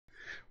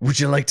Would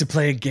you like to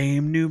play a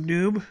game, noob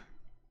noob?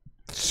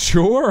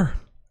 Sure.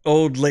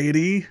 Old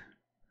lady,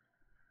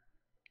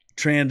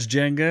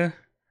 transgender,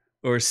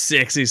 or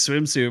sexy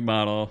swimsuit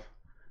model?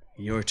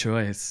 Your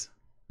choice.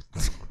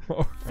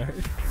 All right.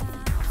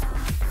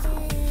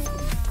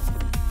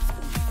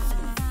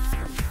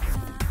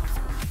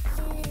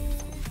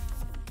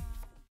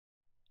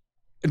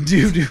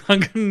 Dude, I'm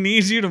going to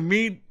need you to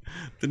meet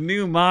the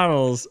new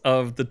models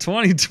of the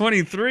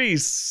 2023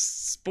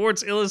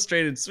 Sports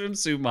Illustrated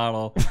swimsuit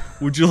model.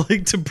 Would you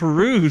like to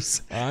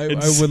peruse? I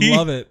would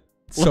love it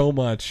so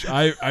much.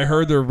 I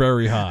heard they're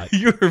very hot.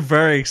 You were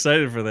very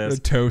excited for this.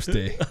 They're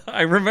toasty.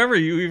 I remember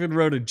you even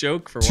wrote a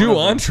joke for Two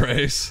one of them.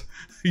 entrees.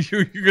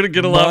 You're going to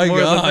get a lot more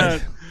God. than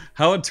that.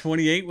 How about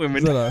 28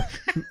 women?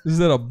 Is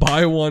that a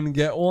buy one,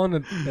 get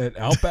one at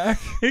Outback?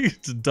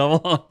 It's a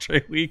double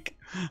entree week.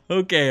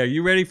 Okay, are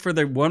you ready for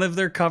one of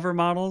their cover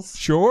models?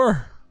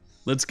 Sure.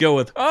 Let's go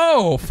with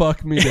Oh,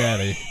 fuck me,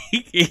 daddy.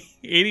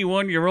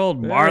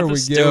 81-year-old There Martha we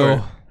Stewart.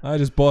 go. I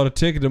just bought a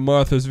ticket to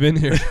Martha's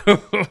Vineyard.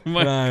 Oh,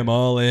 my. And I'm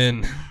all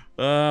in.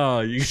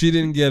 Oh, She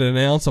didn't get an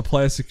ounce of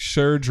plastic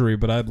surgery,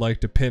 but I'd like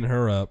to pin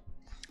her up.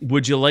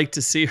 Would you like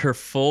to see her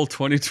full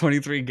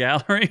 2023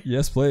 gallery?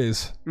 Yes,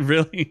 please.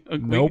 Really?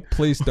 Nope,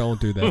 please don't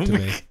do that to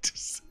me.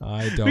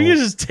 I don't. We can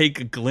just take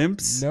a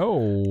glimpse.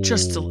 No.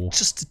 Just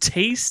a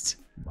taste.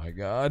 My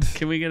God.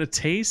 Can we get a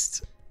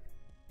taste?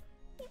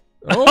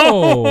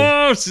 Oh.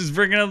 Oh, she's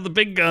bringing out the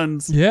big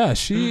guns. Yeah,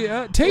 she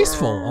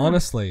tasteful,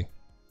 honestly.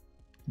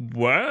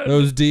 What?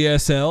 Those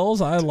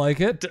DSLs, I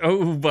like it.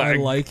 Oh my! I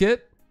like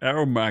it.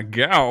 Oh my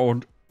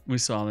God! We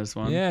saw this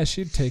one. Yeah,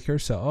 she'd take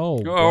herself.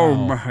 Oh, Oh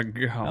wow. my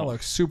God! That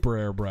looks super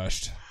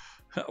airbrushed.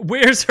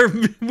 Where's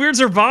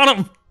her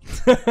bottom?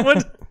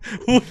 What?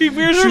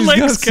 Where's her She's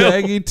legs got go?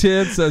 saggy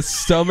tits, a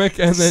stomach,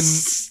 and then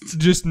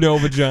just no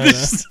vagina.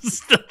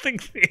 There's nothing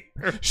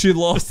there. She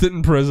lost it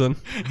in prison.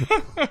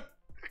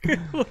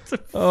 What the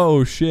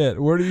Oh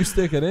shit! Where do you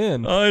stick it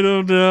in? I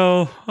don't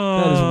know.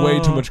 That is way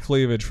too much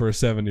cleavage for a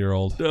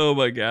 7-year-old. Oh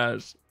my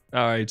gosh. All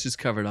right, just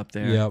cover it up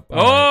there. Yep.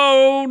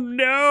 Oh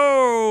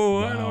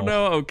no. Wow. I don't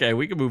know. Okay,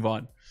 we can move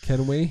on.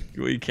 Can we?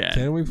 We can.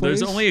 Can we please?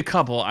 There's only a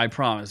couple, I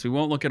promise. We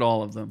won't look at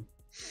all of them.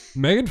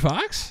 Megan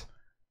Fox?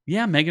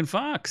 Yeah, Megan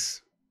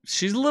Fox.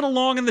 She's a little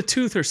long in the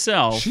tooth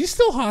herself. She's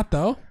still hot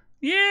though.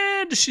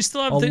 Yeah, does she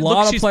still have A look,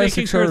 lot of she's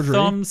plastic making her surgery.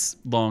 thumbs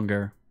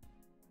longer.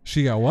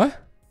 She got what?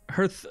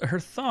 Her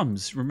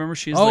thumbs. Remember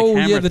she has Oh like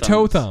hammer yeah, the thumbs.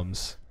 toe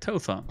thumbs. Toe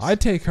thumbs. I'd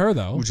take her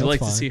though. Would you That's like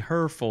fine. to see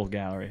her full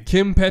gallery?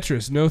 Kim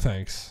Petras? No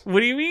thanks. What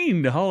do you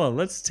mean? Hold on,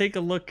 let's take a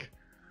look.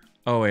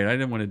 Oh wait, I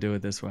didn't want to do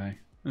it this way.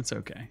 That's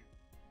okay.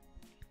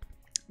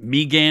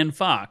 Megan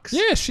Fox.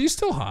 Yeah, she's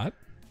still hot.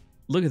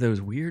 Look at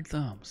those weird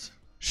thumbs.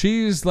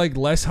 She's like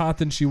less hot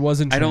than she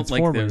was in I don't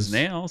Transformers. like those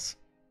nails.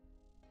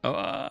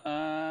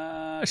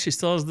 Oh, she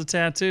still has the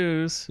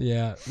tattoos.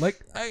 Yeah, like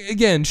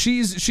again,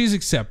 she's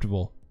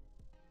acceptable.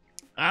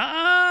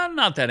 I'm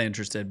not that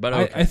interested, but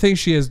okay. I think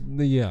she has.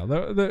 Yeah,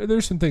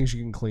 there's some things she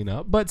can clean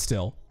up, but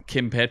still,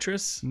 Kim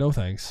Petras? no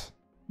thanks.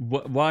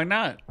 Why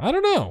not? I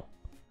don't know.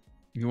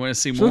 You want to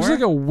see She more? looks like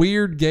a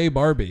weird gay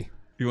Barbie.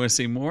 You want to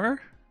see more?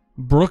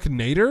 Brooke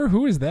Nader?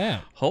 Who is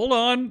that? Hold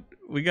on.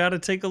 We got to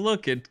take a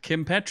look at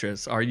Kim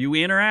Petras. Are you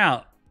in or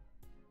out?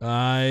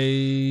 I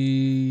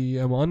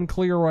am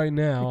unclear right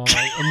now.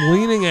 I'm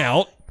leaning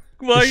out.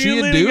 Why Is are she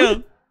you a leaning dude?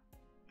 up?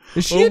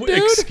 Is she a dude?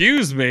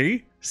 Excuse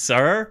me,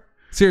 sir.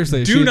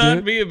 Seriously, is she Do a not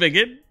dude? be a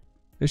bigot.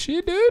 Is she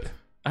a dude?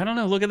 I don't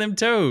know. Look at them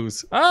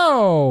toes.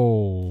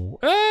 Oh,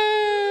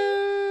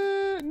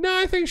 no.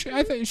 I think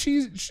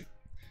she's.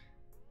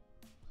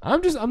 I'm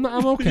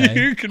okay.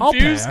 You're I'll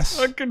confused. pass.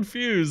 I'm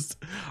confused.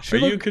 She Are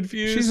you look-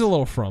 confused? She's a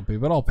little frumpy,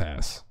 but I'll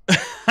pass.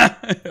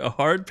 A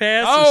hard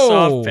pass or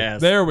soft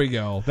pass? There we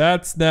go.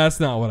 That's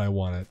not what I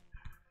wanted.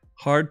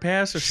 Hard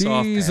pass or soft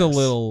pass? She's a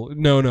little.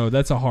 No,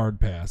 that's a hard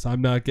pass.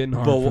 I'm not getting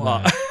hard But for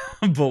why?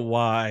 that. But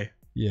why?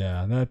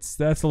 Yeah, that's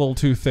a little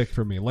too thick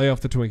for me. Lay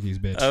off the Twinkies,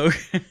 bitch.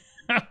 Okay.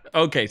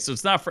 Okay, so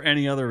it's not for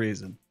any other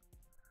reason.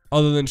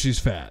 Other than she's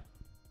fat.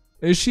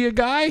 Is she a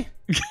guy?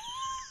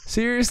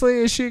 Seriously,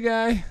 is she a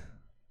guy?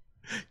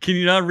 Can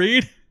you not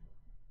read?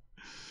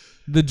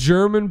 The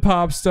German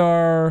pop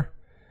star.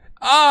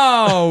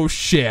 Oh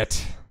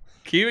shit.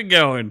 Keep it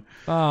going.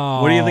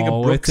 Oh, What do you think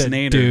of Brooks it's a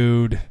Nader?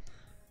 Dude.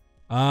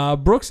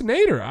 Brooks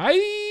Nader.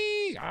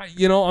 I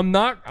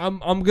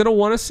I'm gonna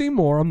want to see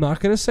more. I'm not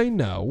gonna say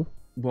no.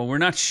 Well, we're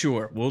not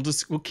sure. We'll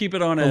keep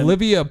it on a.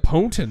 Olivia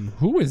Ponton.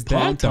 Who is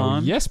that though?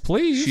 Ponton? Yes,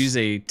 please. She's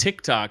a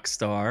TikTok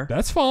star.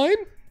 That's fine.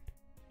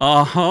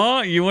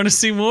 You want to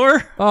see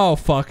more? Oh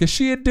fuck, is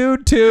she a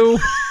dude too?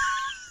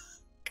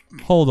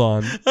 Hold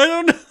on. I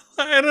don't know.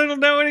 I don't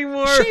know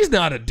anymore. She's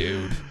not a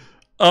dude.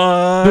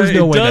 There's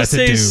no way it does that's a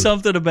say dude.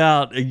 something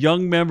about a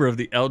young member of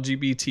the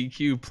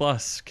LGBTQ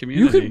plus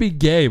community. You could be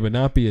gay but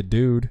not be a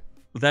dude.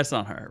 Well, that's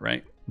not her,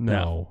 right?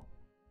 No.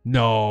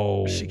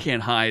 She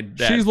can't hide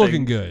that. She's thing.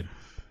 looking good.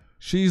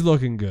 She's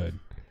looking good.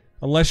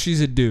 Unless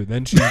she's a dude,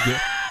 then she's good.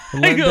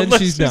 Then Unless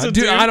she's she's not. a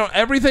Dude, dude. I don't.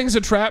 Everything's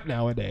a trap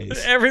nowadays.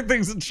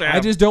 Everything's a trap. I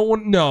just don't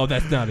want. No,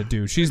 that's not a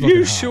dude. She's looking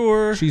You hot.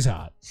 sure? She's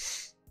hot.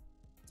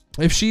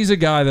 If she's a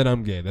guy, then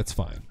I'm gay. That's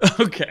fine.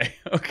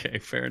 Okay,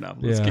 fair enough.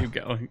 Let's keep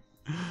going.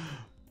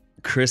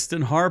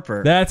 Kristen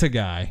Harper. That's a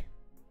guy.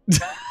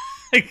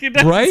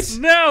 Right?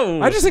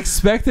 No. I just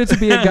expect it to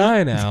be a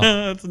guy now.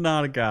 That's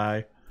not a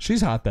guy.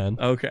 She's hot then.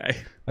 Okay.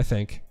 I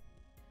think.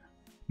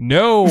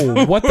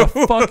 No. What the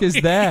fuck is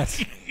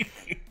that?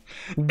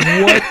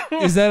 What?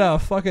 Is that a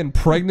fucking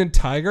pregnant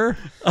tiger?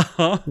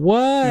 What?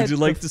 Would you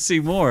like to see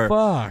more?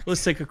 Fuck.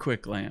 Let's take a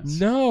quick glance.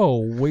 No,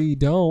 we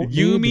don't.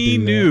 Yumi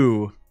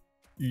New.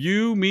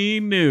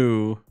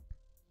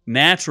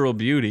 Natural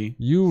beauty.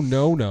 You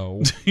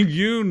know.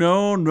 You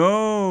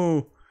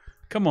know.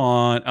 Come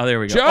on. Oh, there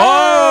we go.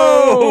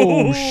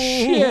 Oh,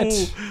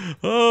 shit.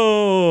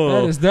 Oh.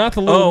 That is not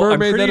the Little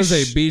Mermaid. That is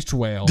a beach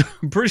whale.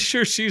 I'm pretty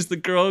sure she's the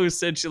girl who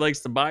said she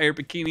likes to buy her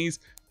bikinis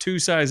 2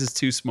 sizes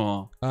too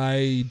small.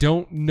 I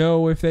don't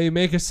know if they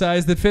make a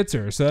size that fits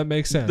her, so that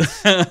makes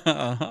sense.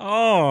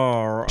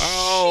 Oh.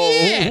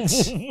 Shit.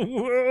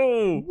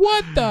 Whoa.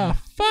 What the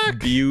fuck?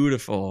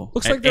 Beautiful.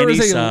 Looks at like there any is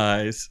a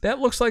size. That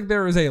looks like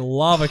there is a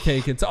lava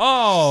cake.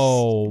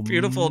 Oh,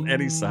 beautiful at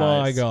any size.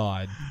 My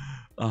God.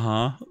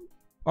 Uh-huh.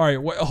 All right,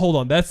 hold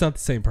on. That's not the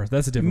same person.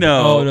 That's a different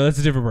No. person. Oh, no, that's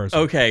a different person.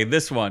 Okay,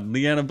 this one.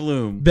 Leanna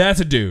Bloom. That's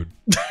a dude.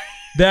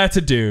 That's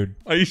a dude.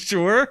 Are you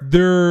sure?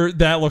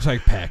 That looks like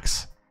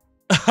pecs.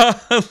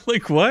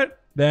 Like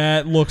what?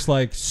 That looks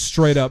like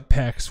straight up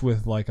pecs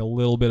with like a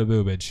little bit of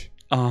boobage.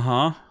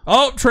 Uh-huh.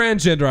 Oh,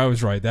 transgender. I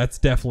was right. That's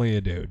definitely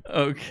a dude.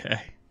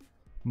 Okay.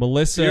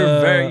 Melissa.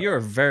 You're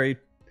a very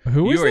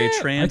Who is you're that?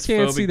 a transphobic I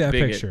can't see that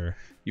bigot. picture.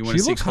 You want to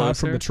She see looks closer? hot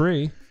from the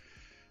tree.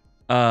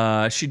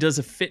 She does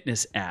a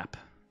fitness app.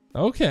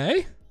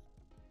 Okay.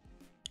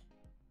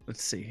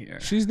 Let's see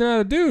here. She's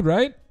not a dude,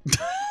 right?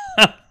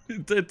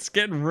 It's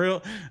getting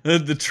real.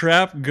 The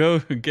trap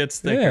gets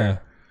thicker. Yeah.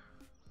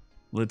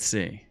 Let's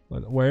see.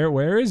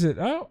 Where is it?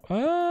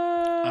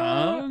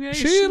 Okay,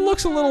 she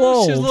looks a little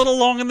old. She's a little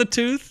long in the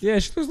tooth. Yeah,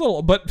 she looks a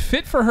little, but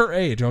fit for her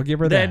age. I'll give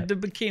her that. The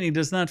bikini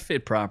does not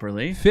fit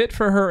properly. Fit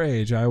for her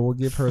age. I will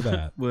give her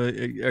that. Well,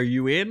 are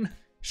you in?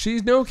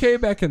 She's no Kay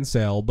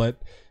Beckinsale,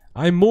 but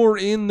I'm more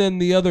in than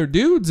the other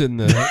dudes in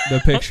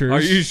the pictures.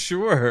 Are you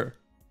sure?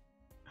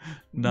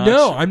 No,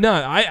 sure. I'm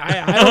not.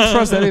 I don't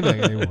trust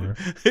anything anymore.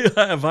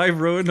 Have I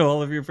ruined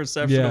all of your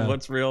perception Yeah. of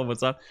what's real and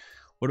what's not?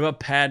 What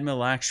about Padma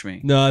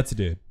Lakshmi? No, that's a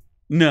dude.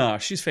 No,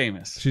 she's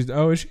famous.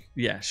 Is she?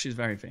 Yeah, she's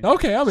very famous.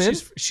 Okay, I'm in.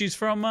 She's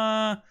from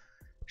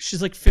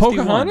she's like 51.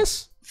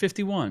 Pocahontas?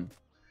 51.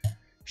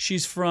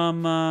 She's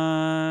from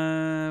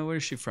where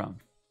is she from?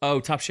 Oh,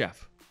 Top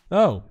Chef.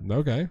 Oh,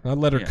 okay. I'd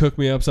let her cook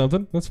me up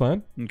something. That's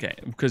fine. Okay,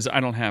 because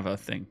I don't have a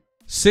thing.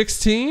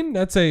 16?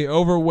 That's a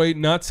overweight,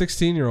 not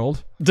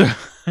 16-year-old.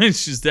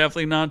 She's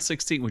definitely not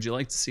 16. Would you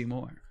like to see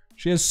more?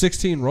 She has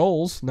 16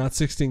 rolls, not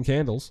 16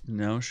 candles.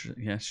 No, she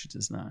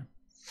does not.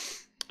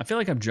 I feel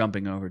like I'm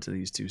jumping over to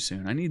these too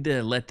soon. I need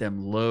to let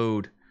them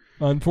load.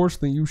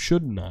 Unfortunately, you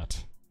should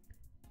not.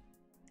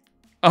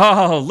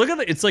 Oh, look at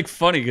it. It's like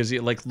funny because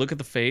you like look at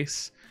the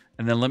face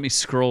and then let me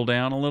scroll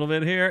down a little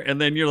bit here and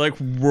then you're like,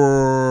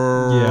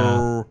 whoa.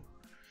 Yeah.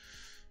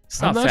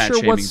 Stop I'm not sure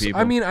fat-shaming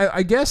people. I mean,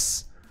 I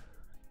guess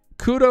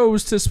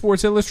kudos to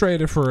Sports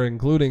Illustrated for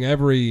including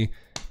every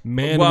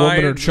man,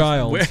 woman, or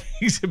child.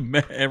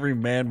 Every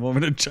man,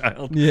 woman, and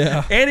child.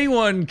 Yeah.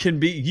 Anyone can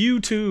be. You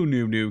too,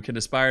 New can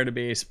aspire to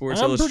be a Sports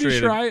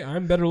Illustrated. I'm pretty sure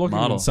I'm better looking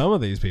model. than some of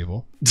these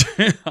people.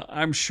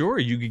 I'm sure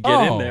you could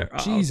get in there.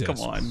 Oh, Jesus come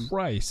on.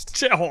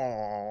 Christ.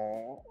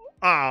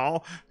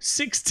 Oh,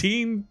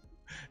 16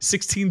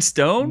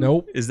 stone?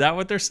 Nope. Is that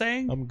what they're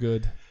saying? I'm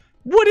good.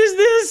 What is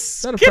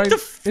this?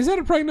 Is that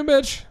a pregnant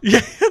bitch?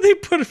 Yeah, they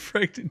put a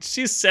pregnant.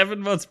 She's 7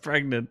 months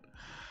pregnant.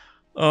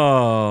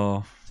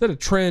 Oh. Is that a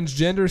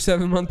transgender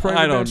 7-month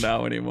pregnant I don't bitch?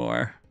 know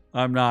anymore.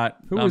 I'm not.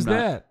 Who was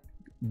that?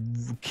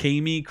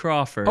 Kami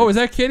Crawford. Oh, is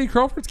that Katie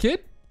Crawford's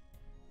kid?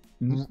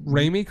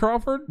 Ramey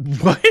Crawford?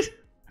 What?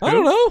 I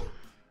don't know.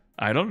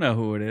 I don't know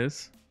who it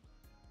is.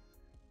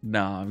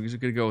 No, I'm just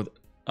going to go with...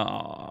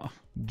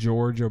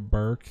 Georgia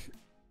Burke.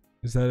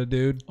 Is that a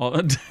dude?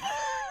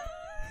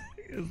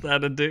 Is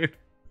that a dude?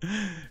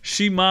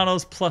 She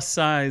models plus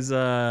size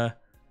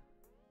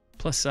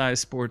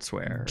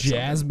sportswear.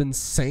 Jasmine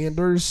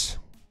Sanders.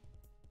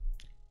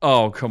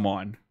 Oh, come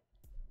on.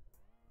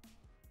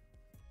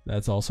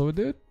 That's also a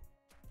dude?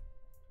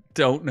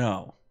 Don't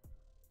know.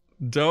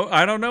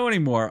 I don't know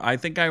anymore. I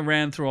think I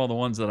ran through all the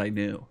ones that I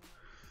knew.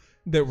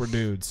 That were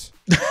dudes.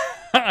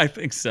 I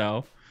think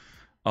so.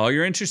 Oh,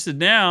 you're interested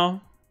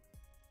now?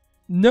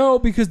 No,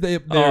 because there you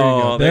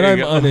go. Then I'm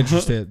go.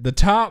 uninterested. The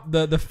top,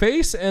 the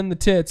face and the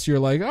tits, you're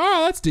like,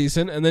 oh, that's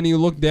decent. And then you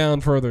look down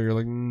further, you're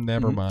like,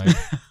 never mind.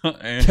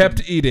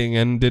 Kept eating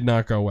and did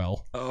not go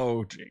well.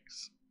 Oh,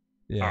 jeez.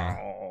 Yeah.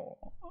 Oh,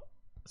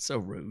 so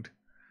rude.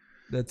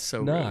 That's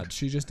so not. rude.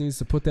 She just needs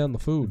to put down the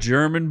food.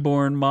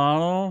 German-born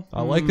model.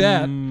 I like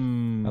that.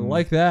 I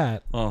like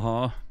that.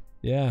 Uh-huh.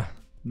 Yeah.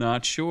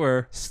 Not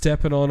sure.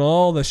 Stepping on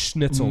all the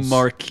schnitzels.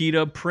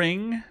 Marquita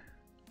Pring.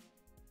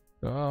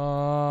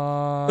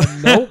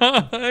 Nope.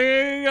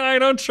 I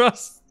don't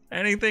trust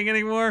anything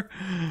anymore.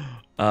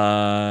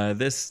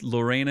 This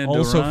Lorena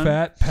Also Duran.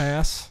 fat.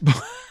 Pass.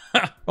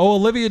 Oh,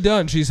 Olivia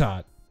Dunn. She's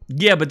hot.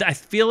 Yeah, but I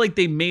feel like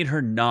they made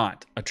her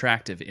not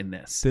attractive in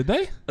this. Did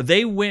they?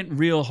 They went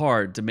real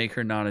hard to make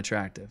her not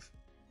attractive.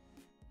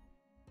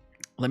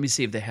 Let me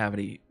see if they have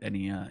any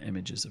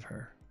images of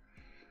her.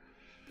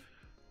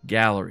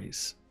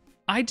 Galleries.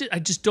 I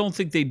just don't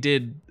think they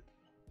did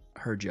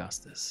her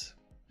justice.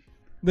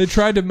 They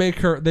tried to make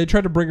her. They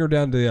tried to bring her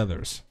down to the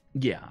others.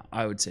 Yeah,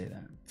 I would say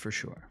that for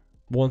sure.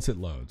 Once it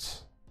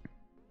loads.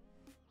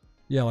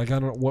 Yeah, like I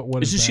don't know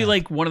what Isn't is she that?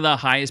 like one of the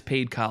highest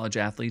paid college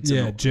athletes?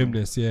 Yeah,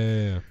 gymnast.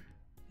 Yeah.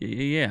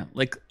 Yeah.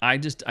 Like I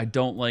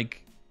don't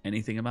like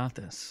anything about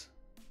this.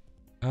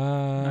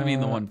 I mean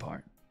the one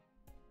part.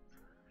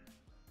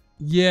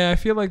 Yeah, I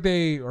feel like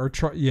they are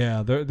trying.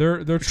 Yeah, they're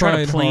They're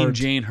trying to plain hard.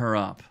 Jane her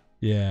up.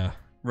 Yeah.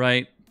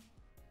 Right.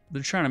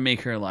 They're trying to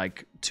make her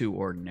like too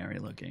ordinary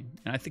looking,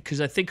 and I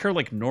think her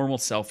like normal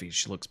selfies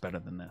she looks better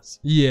than this.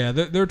 Yeah,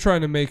 they're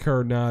trying to make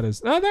her not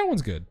as. Oh, that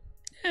one's good.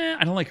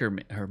 I don't like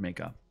her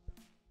makeup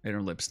and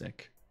her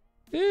lipstick.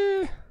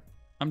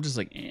 I'm just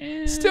like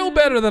Still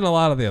better than a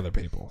lot of the other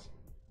people.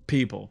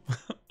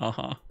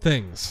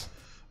 Things.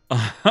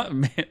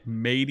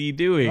 Matey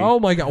Dewey.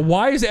 Oh my god,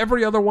 why is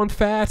every other one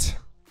fat?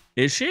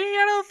 Is she?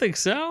 I don't think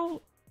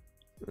so.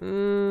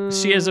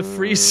 She has a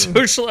free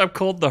social app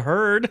called The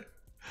Herd.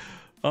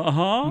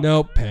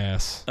 Nope,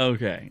 pass.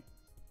 Okay.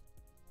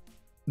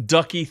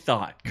 Ducky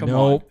Thought. Come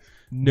Nope. on.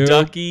 Nope.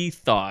 Ducky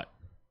Thought.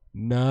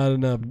 Not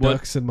enough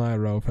ducks in my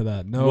row for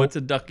that. No. What's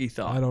a Ducky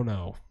Thought? I don't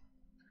know.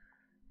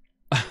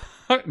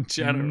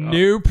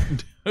 Nope.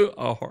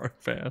 A hard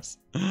pass.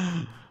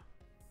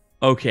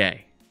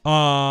 Okay.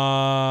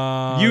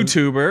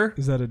 YouTuber.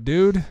 Is that a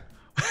dude?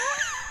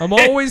 I'm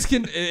always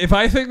if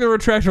I think they're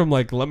attractive, I'm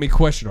like, let me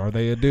question: are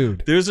they a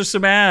dude? Those are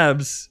some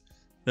abs.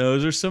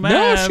 Those are some No,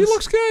 abs. she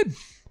looks good.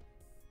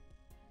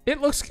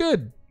 It looks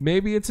good.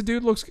 Maybe it's a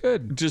dude. Looks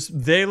good.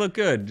 They look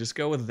good. Just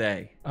go with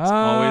they. It's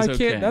always I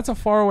okay. can't. That's a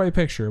far away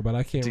picture, but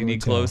I can't. Do you really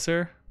need tell.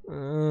 closer?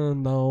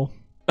 No.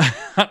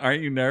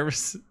 Aren't you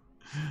nervous?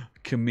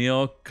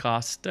 Camille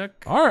Kostek.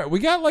 All right, we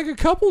got like a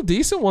couple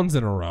decent ones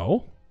in a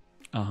row.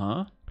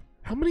 Uh-huh.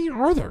 How many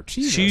are there?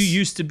 Jesus. She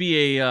used to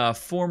be a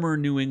former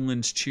New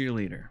England's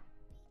cheerleader.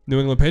 New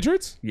England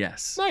Patriots?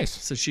 Yes. Nice.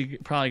 So she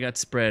probably got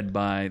spread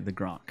by the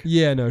Gronk.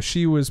 Yeah, no,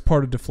 she was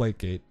part of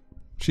Deflategate.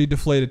 She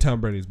deflated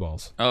Tom Brady's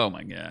balls. Oh,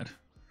 my God.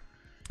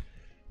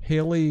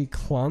 Haley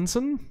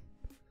Clonson?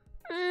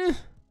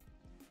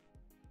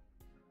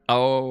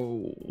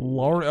 Oh.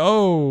 Lauren.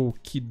 Oh,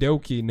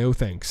 kidoki. No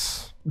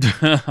thanks.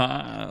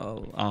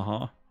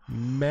 Uh-huh.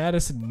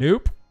 Madison.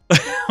 Nope.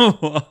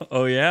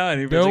 Oh, yeah?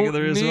 Any particular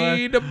Don't reason why?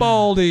 need a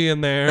baldy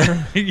in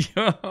there.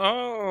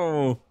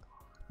 Yo.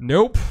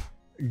 Nope.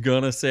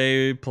 Gonna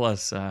say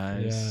plus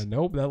size. Yeah,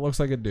 nope. That looks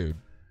like a dude.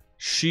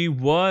 She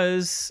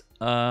was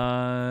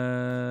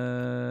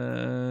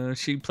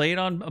she played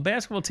on a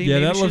basketball team. Yeah,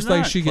 Maybe that she's looks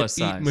like not she could plus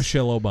eat size.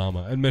 Michelle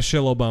Obama. And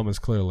Michelle Obama's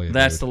clearly a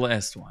That's dude. the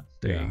last one.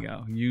 There Yeah. you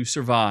go. You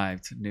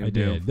survived. I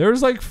did.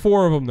 There's like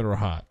 4 of them that are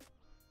hot.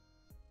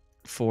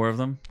 4 of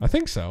them? I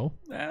think so.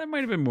 There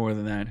might have been more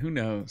than that. Who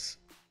knows?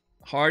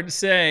 Hard to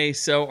say.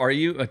 So are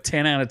you a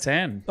 10 out of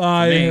 10?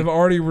 I have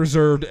already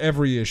reserved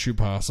every issue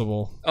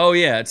possible. Oh,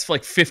 yeah. It's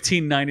like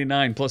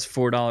 $15.99 plus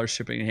 $4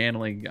 shipping and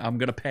handling. I'm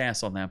going to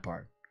pass on that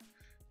part.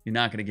 You're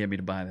not going to get me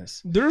to buy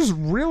this. There's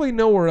really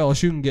nowhere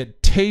else you can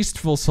get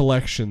tasteful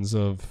selections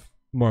of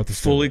Martha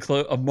Stewart. Fully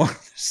clothed.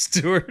 Martha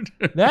Stewart.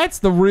 That's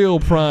the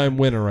real prime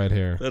winner right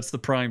here. That's the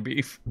prime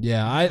beef.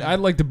 Yeah, I'd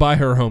like to buy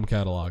her home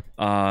catalog.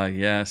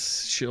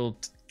 Yes. She'll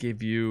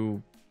give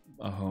you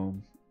a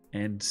home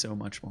and so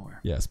much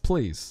more. Yes,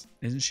 please.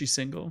 Isn't she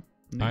single?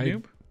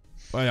 Noob?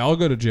 I'll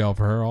go to jail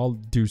for her. I'll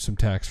do some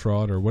tax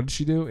fraud, or what did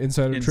she do?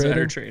 Insider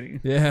trading.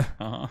 Yeah.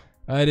 Uh-huh.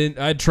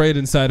 I'd trade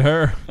inside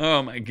her.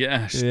 Oh my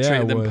gosh. Yeah,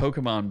 Trade I them would.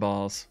 Pokemon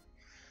balls.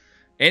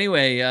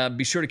 Anyway,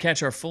 be sure to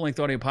catch our full-length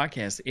audio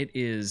podcast. It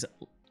is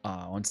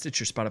on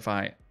Stitcher,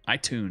 Spotify,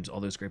 iTunes, all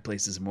those great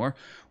places and more.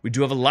 We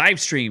do have a live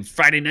stream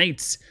Friday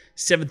nights,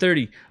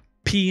 7:30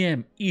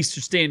 p.m.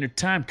 Eastern Standard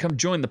Time. Come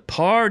join the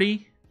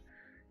party.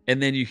 And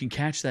then you can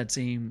catch that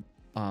same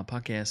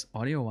podcast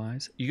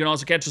audio-wise. You can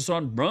also catch us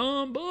on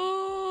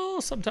Rumble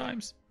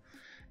sometimes.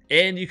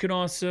 And you can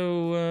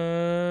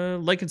also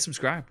like and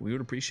subscribe. We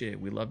would appreciate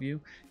it. We love you.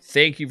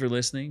 Thank you for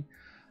listening.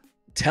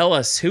 Tell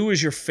us, who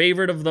is your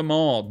favorite of them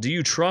all? Do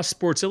you trust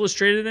Sports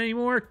Illustrated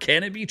anymore?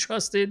 Can it be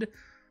trusted?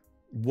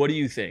 What do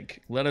you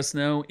think? Let us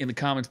know in the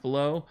comments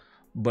below.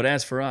 But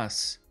as for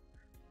us,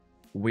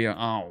 we are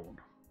on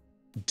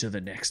to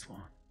the next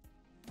one.